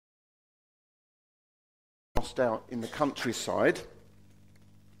lost out in the countryside,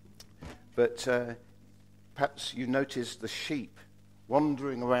 but perhaps you noticed the sheep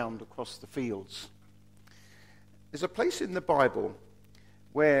wandering around across the fields. There's a place in the Bible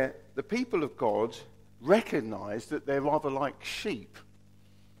where the people of God recognize that they're rather like sheep.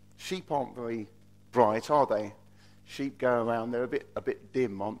 Sheep aren't very bright, are they? Sheep go around, they're a bit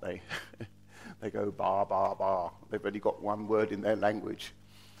dim, aren't they? They go bar, bar, bar. They've only got one word in their language.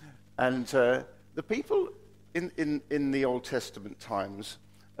 And the people in the Old Testament times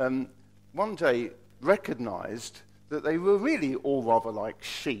one day recognized that they were really all rather like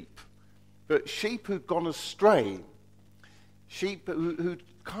sheep, but sheep who'd gone astray, sheep who'd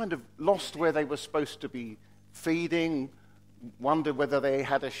kind of lost where they were supposed to be feeding, wondered whether they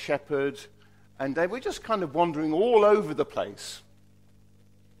had a shepherd, and they were just kind of wandering all over the place.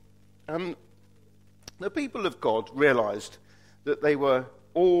 The people of God realized that they were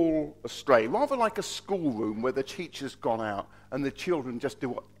all astray, rather like a schoolroom where the teacher's gone out and the children just do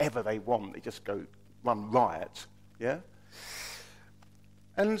whatever they want. They just go run riot, yeah?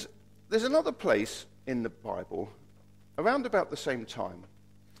 And there's another place in the Bible, around about the same time,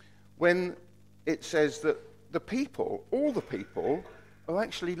 when it says that the people, all the people, are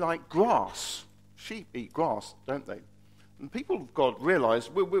actually like grass. Sheep eat grass, don't they? And the people of God realize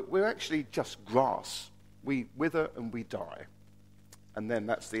we're actually just grass. We wither and we die. And then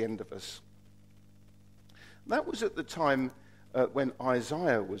that's the end of us. That was at the time when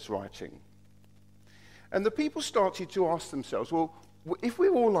Isaiah was writing. And the people started to ask themselves, well, if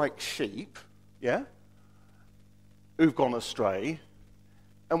we're all like sheep, yeah, who've gone astray,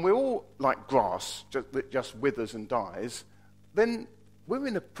 and we're all like grass that just withers and dies, then we're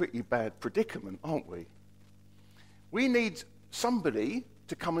in a pretty bad predicament, aren't we? We need somebody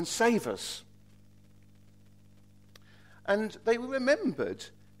to come and save us. And they remembered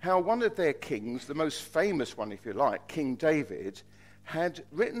how one of their kings, the most famous one, if you like, King David, had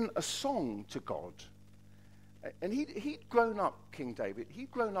written a song to God. And he'd grown up, King David,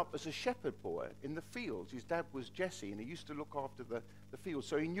 he'd grown up as a shepherd boy in the fields. His dad was Jesse, and he used to look after the fields.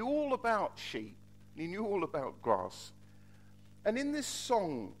 So he knew all about sheep, and he knew all about grass. And in this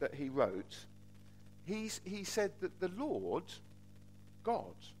song that he wrote, he said that the Lord,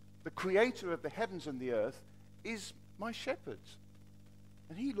 God, the creator of the heavens and the earth, is my shepherd.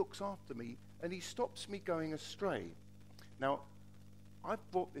 And he looks after me, and he stops me going astray. Now,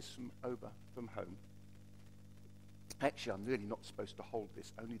 I've brought this from home. Actually, I'm really not supposed to hold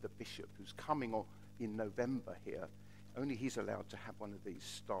this. Only the bishop, who's coming on in November here, only he's allowed to have one of these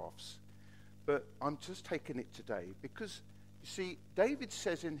staffs. But I'm just taking it today because, you see, David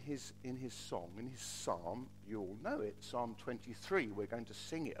says in his song, in his psalm, you all know it, Psalm 23, we're going to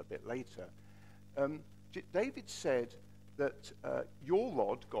sing it a bit later. David said that your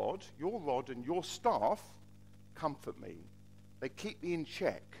rod, God, your rod and your staff comfort me. They keep me in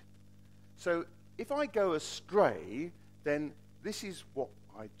check. So if I go astray, then this is what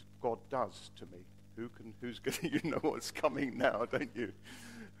God does to me. Who's going to, you know what's coming now, don't you?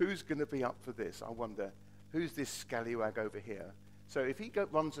 Who's going to be up for this? I wonder, who's this scallywag over here? So if he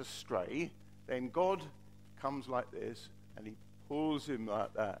runs astray, then God comes like this, and he pulls him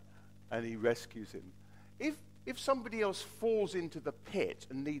like that, and he rescues him. If somebody else falls into the pit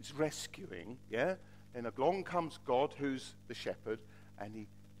and needs rescuing, yeah, then along comes God, who's the shepherd, and he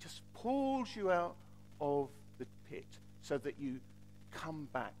just pulls you out of the pit so that you come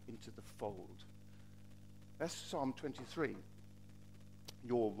back into the fold. That's Psalm 23.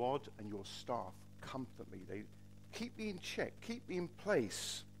 Your rod and your staff comfort me. They keep me in check, keep me in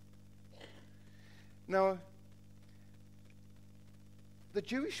place. Now, the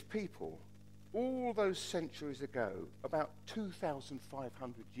Jewish people, all those centuries ago, about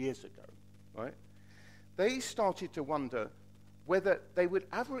 2,500 years ago, right, they started to wonder whether they would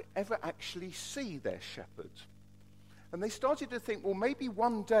ever actually see their shepherd. And they started to think, well, maybe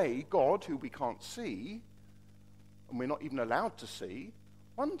one day God, who we can't see, and we're not even allowed to see,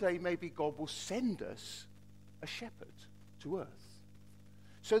 one day maybe God will send us a shepherd to earth.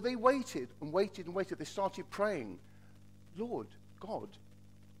 So they waited and waited and waited. They started praying, Lord God,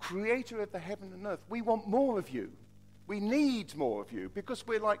 creator of the heaven and earth, we want more of you. We need more of you because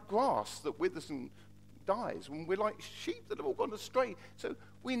we're like grass that withers and dies, and we're like sheep that have all gone astray. So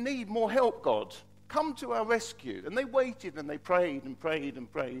we need more help, God. Come to our rescue. And they waited and they prayed and prayed and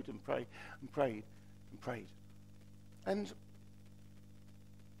prayed and prayed and prayed and prayed. And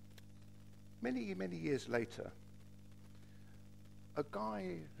many, many years later, a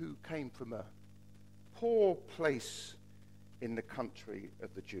guy who came from a poor place in the country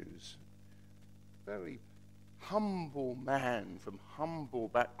of the Jews, very humble man from humble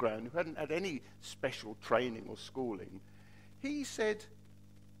background who hadn't had any special training or schooling, he said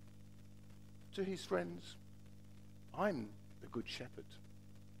to his friends, I'm the good shepherd.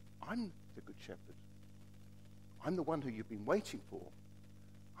 I'm the good shepherd. I'm the one who you've been waiting for.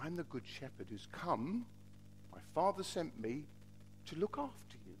 I'm the good shepherd who's come. My Father sent me to look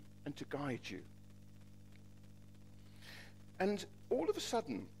after you and to guide you. And all of a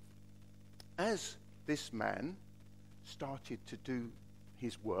sudden, as this man started to do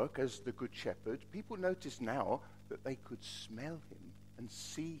his work as the good shepherd, people noticed now that they could smell him and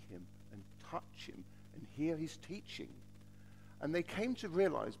see him and touch him and hear his teaching. And they came to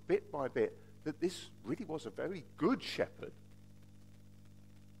realize bit by bit that this really was a very good shepherd.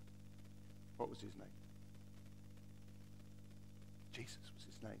 What was his name? Jesus was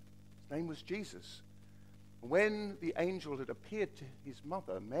his name. His name was Jesus. When the angel had appeared to his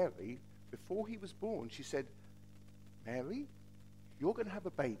mother, Mary, before he was born, she said, Mary, you're going to have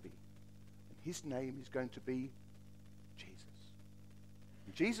a baby, and his name is going to be Jesus.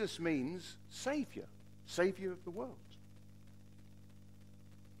 And Jesus means Savior, Savior of the world.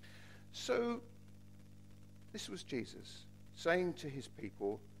 So, this was Jesus saying to his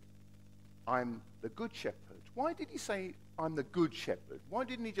people, I'm the good shepherd. Why did he say, I'm the good shepherd? Why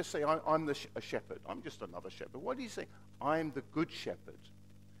didn't he just say, I'm a shepherd? I'm just another shepherd. Why did he say, I'm the good shepherd?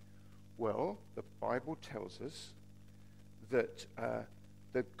 Well, the Bible tells us that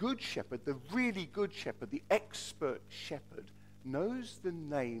the good shepherd, the really good shepherd, the expert shepherd, knows the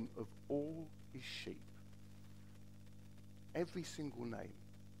name of all his sheep. Every single name.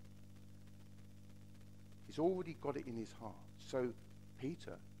 He's already got it in his heart. So,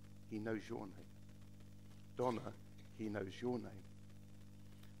 Peter, he knows your name. Donna, he knows your name.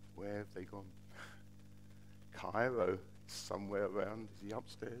 Where have they gone? Cairo, somewhere around. Is he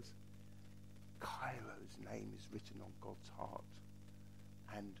upstairs? Cairo's name is written on God's heart.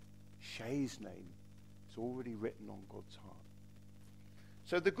 And Shay's name is already written on God's heart.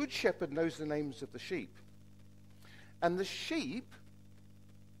 So the good shepherd knows the names of the sheep. And the sheep,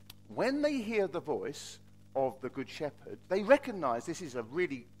 when they hear the voice of the good shepherd, they recognize this is a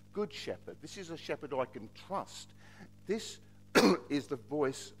really good shepherd. This is a shepherd I can trust. This is the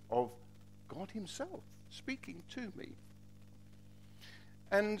voice of God himself speaking to me.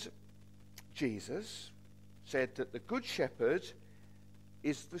 And Jesus said that the good shepherd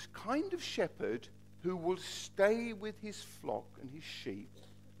is the kind of shepherd who will stay with his flock and his sheep,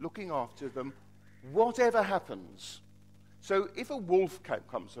 looking after them, whatever happens. So if a wolf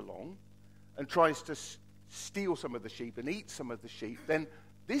comes along and tries to steal some of the sheep and eat some of the sheep, then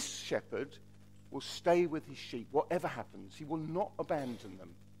this shepherd will stay with his sheep, whatever happens. He will not abandon them.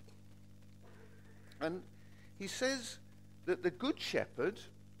 And he says that the good shepherd,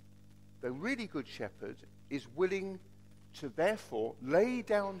 the really good shepherd, is willing to therefore lay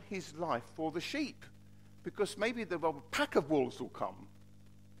down his life for the sheep. Because maybe the pack of wolves will come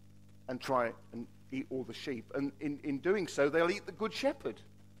and try and eat all the sheep. And in doing so, they'll eat the good shepherd.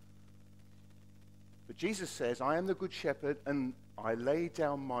 But Jesus says, I am the good shepherd, and I lay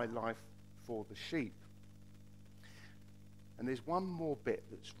down my life for the sheep. And there's one more bit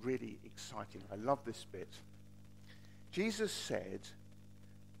that's really exciting. I love this bit. Jesus said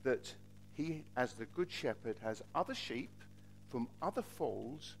that he, as the good shepherd, has other sheep from other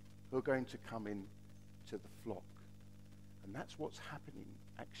folds who are going to come in to the flock. And that's what's happening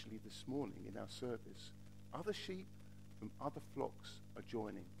actually this morning in our service. Other sheep from other flocks are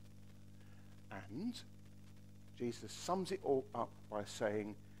joining. And Jesus sums it all up by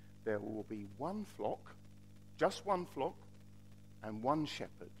saying there will be one flock, just one flock, and one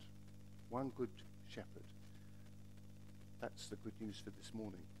shepherd, one good shepherd. That's the good news for this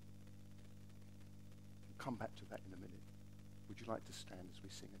morning. We'll come back to that in a minute. Would you like to stand as we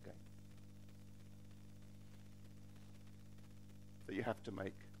sing again? That you have to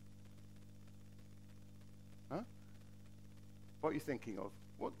make. Huh? What are you thinking of?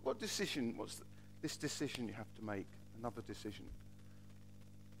 What decision, this decision you have to make? Another decision.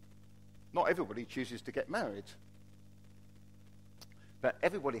 Not everybody chooses to get married. But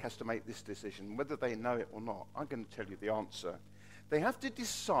everybody has to make this decision, whether they know it or not. I'm going to tell you the answer. They have to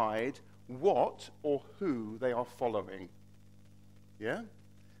decide what or who they are following. Yeah?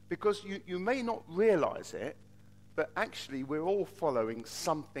 Because you may not realize it, but actually we're all following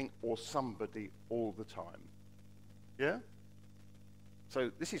something or somebody all the time. Yeah? So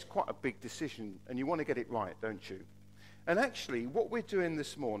this is quite a big decision, and you want to get it right, don't you? And actually, what we're doing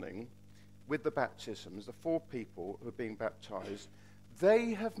this morning with the baptisms, the 4 people who are being baptized,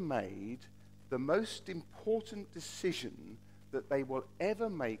 they have made the most important decision that they will ever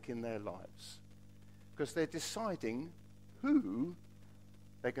make in their lives. because they're deciding who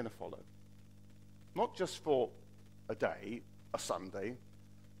they're going to follow. Not just for a day, a Sunday,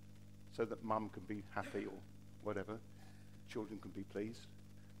 so that mum can be happy or whatever, children can be pleased,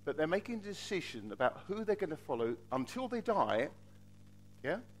 but they're making a decision about who they're going to follow until they die.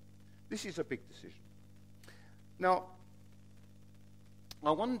 Yeah? This is a big decision. Now, I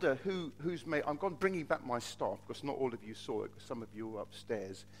wonder who's made... I'm going bringing back my staff, because not all of you saw it, because some of you were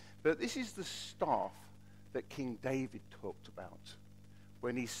upstairs. But this is the staff that King David talked about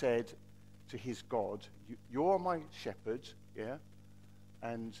when he said to his God, you're my shepherd, yeah?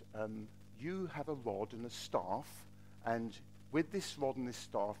 And you have a rod and a staff, and with this rod and this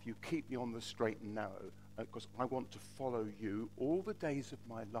staff, you keep me on the straight and narrow, because I want to follow you all the days of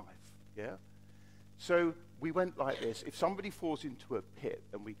my life, yeah? So we went like this. If somebody falls into a pit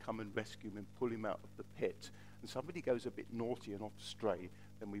and we come and rescue him and pull him out of the pit, and somebody goes a bit naughty and off stray,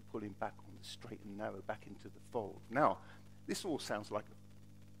 then we pull him back on the straight and narrow, back into the fold. Now, this all sounds like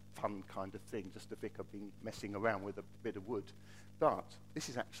a fun kind of thing, just a vicar being messing around with a bit of wood. But this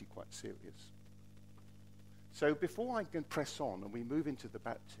is actually quite serious. So before I can press on and we move into the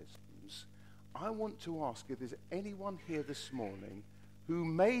baptisms, I want to ask if there's anyone here this morning who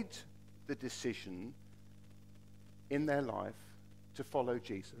made the decision in their life to follow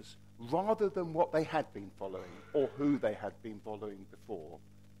Jesus rather than what they had been following or who they had been following before.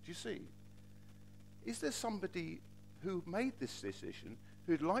 Do you see? Is there somebody who made this decision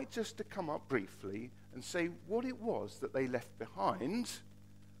who'd like just to come up briefly and say what it was that they left behind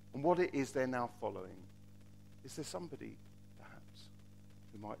and what it is they're now following? Is there somebody, perhaps,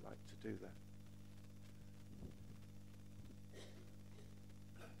 who might like to do that?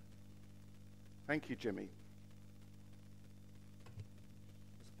 Thank you, Jimmy.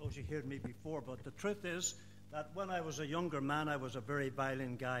 I suppose you heard me before, but the truth is that when I was a younger man, I was a very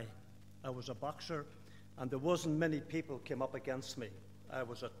violent guy. I was a boxer, and there wasn't many people came up against me. I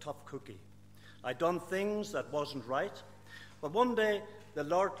was a tough cookie. I'd done things that wasn't right, but one day the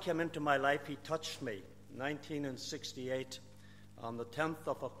Lord came into my life. He touched me, 1968, on the 10th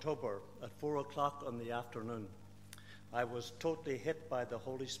of October at 4 o'clock in the afternoon. I was totally hit by the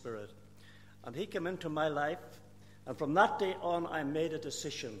Holy Spirit. And he came into my life, and from that day on, I made a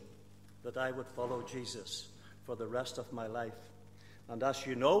decision that I would follow Jesus for the rest of my life. And as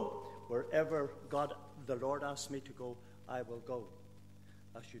you know, wherever the Lord asks me to go, I will go.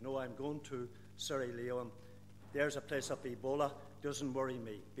 As you know, I'm going to Sierra Leone. There's a place of Ebola. Doesn't worry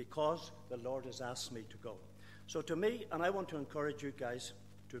me, because the Lord has asked me to go. So to me, and I want to encourage you guys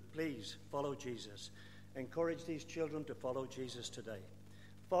to please follow Jesus. Encourage these children to follow Jesus today.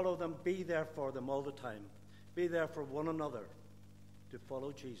 Follow them, be there for them all the time. Be there for one another to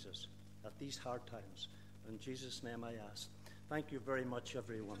follow Jesus at these hard times. In Jesus' name I ask. Thank you very much,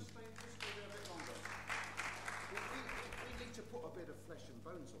 everyone. Just stay there a bit longer. We need to put a bit of flesh and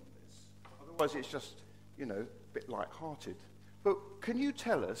bones on this. Otherwise it's just, a bit light-hearted. But can you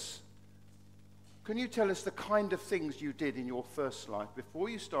tell us the kind of things you did in your first life before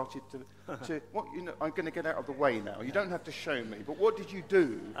you started to I'm going to get out of the way now. You don't have to show me, but what did you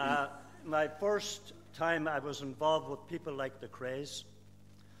do? My first time I was involved with people like the Crays.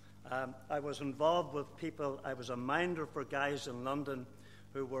 I was involved with people, I was a minder for guys in London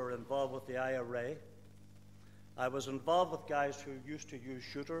who were involved with the IRA. I was involved with guys who used to use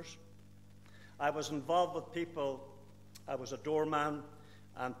shooters. I was involved with people, I was a doorman,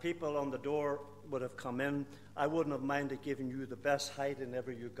 and people on the door would have come in. I wouldn't have minded giving you the best hiding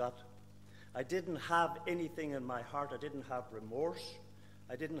ever you got. I didn't have anything in my heart. I didn't have remorse.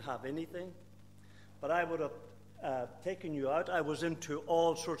 I didn't have anything. But I would have taken you out. I was into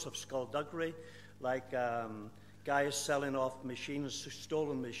all sorts of skullduggery, like guys selling off machines,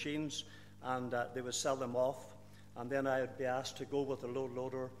 stolen machines, and they would sell them off. And then I would be asked to go with a load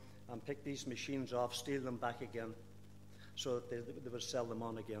loader and pick these machines off, steal them back again, so that they would sell them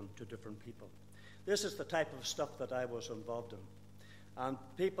on again to different people. This is the type of stuff that I was involved in. And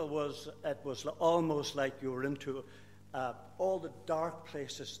it was almost like you were into all the dark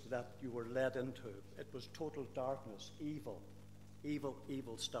places that you were led into. It was total darkness, evil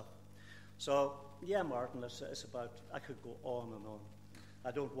stuff. So, yeah, Martin, it's about, I could go on and on.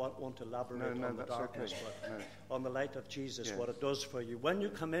 I don't want to elaborate on the darkness, okay. But on the light of Jesus, yes. What it does for you. When you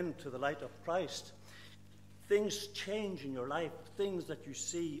come into the light of Christ, things change in your life, things that you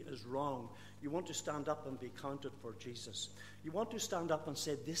see as wrong. You want to stand up and be counted for Jesus. You want to stand up and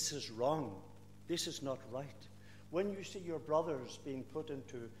say, this is wrong. This is not right. When you see your brothers being put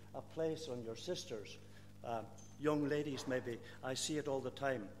into a place, on your sisters, young ladies maybe, I see it all the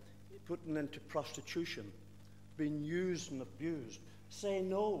time, putting into prostitution, being used and abused, say,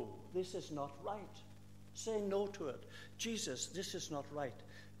 no, this is not right. Say no to it. Jesus, this is not right.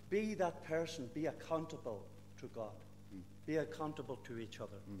 Be that person. Be accountable to God. Be accountable to each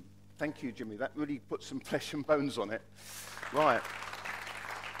other. Thank you, Jimmy. That really puts some flesh and bones on it. Right.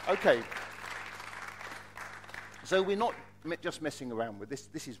 Okay. So we're not just messing around with this.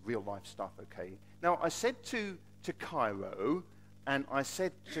 This is real life stuff, okay? Now, I said to Cairo, and I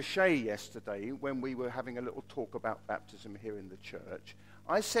said to Shay yesterday when we were having a little talk about baptism here in the church,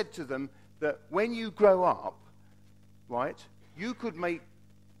 I said to them that when you grow up, right, you could make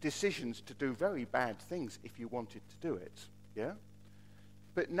decisions to do very bad things if you wanted to do it, yeah?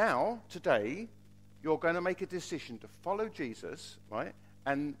 But now, today, you're going to make a decision to follow Jesus, right?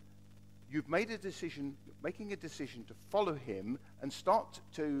 And you've made a decision, making a decision to follow him and start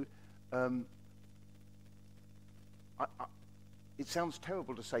to, it sounds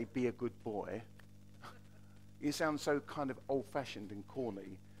terrible to say be a good boy. It sounds so kind of old-fashioned and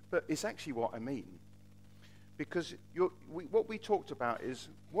corny, but it's actually what I mean. Because what we talked about is,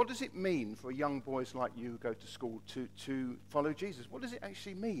 what does it mean for young boys like you who go to school to follow Jesus? What does it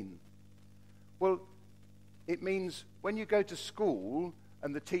actually mean? Well, it means when you go to school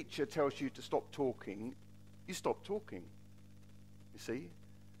and the teacher tells you to stop talking, you stop talking. You see?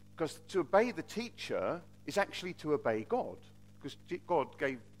 Because to obey the teacher is actually to obey God. Because God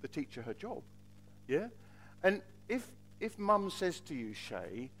gave the teacher her job. Yeah? And if Mum says to you,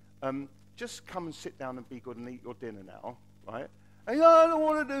 Shay, just come and sit down and be good and eat your dinner now, right? And you go, I don't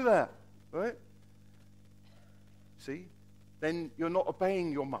want to do that, right? See? Then you're not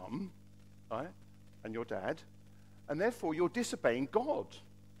obeying your mum, right? And your dad. And therefore, you're disobeying God.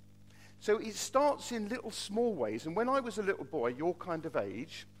 So it starts in little small ways. And when I was a little boy, your kind of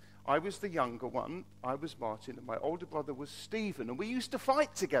age, I was the younger one. I was Martin, and my older brother was Stephen. And we used to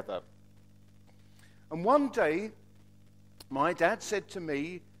fight together. And one day, my dad said to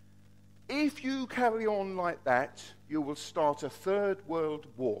me, if you carry on like that, you will start a third world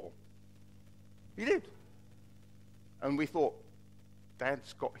war. He did. And we thought,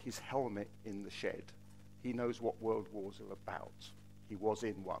 Dad's got his helmet in the shed. He knows what world wars are about. He was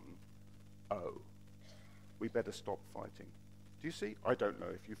in one. Oh, we better stop fighting. Do you see? I don't know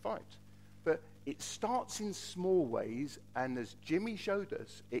if you fight. But it starts in small ways, and as Jimmy showed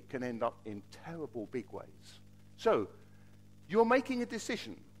us, it can end up in terrible big ways. So, you're making a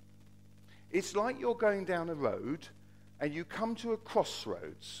decision. It's like you're going down a road, and you come to a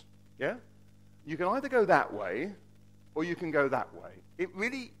crossroads, yeah? You can either go that way, or you can go that way. It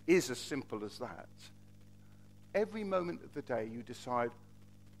really is as simple as that. Every moment of the day, you decide,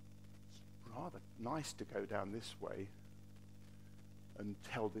 it's rather nice to go down this way and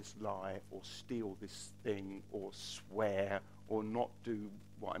tell this lie, or steal this thing, or swear, or not do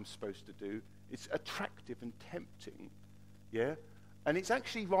what I'm supposed to do. It's attractive and tempting, yeah? And it's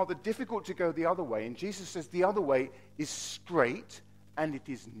actually rather difficult to go the other way. And Jesus says the other way is straight and it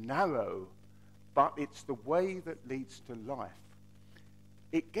is narrow, but it's the way that leads to life.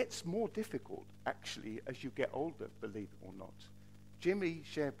 It gets more difficult, actually, as you get older, believe it or not. Jimmy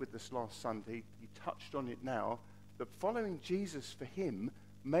shared with us last Sunday, he touched on it now, that following Jesus for him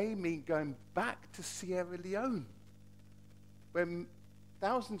may mean going back to Sierra Leone, where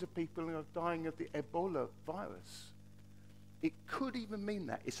thousands of people are dying of the Ebola virus. It could even mean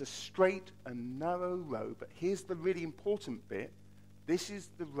that. It's a straight and narrow road, but here's the really important bit. This is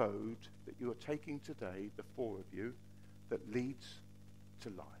the road that you are taking today, the four of you, that leads to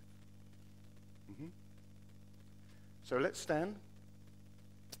life. So let's stand.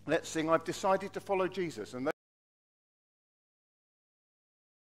 Let's sing, I've decided to follow Jesus. And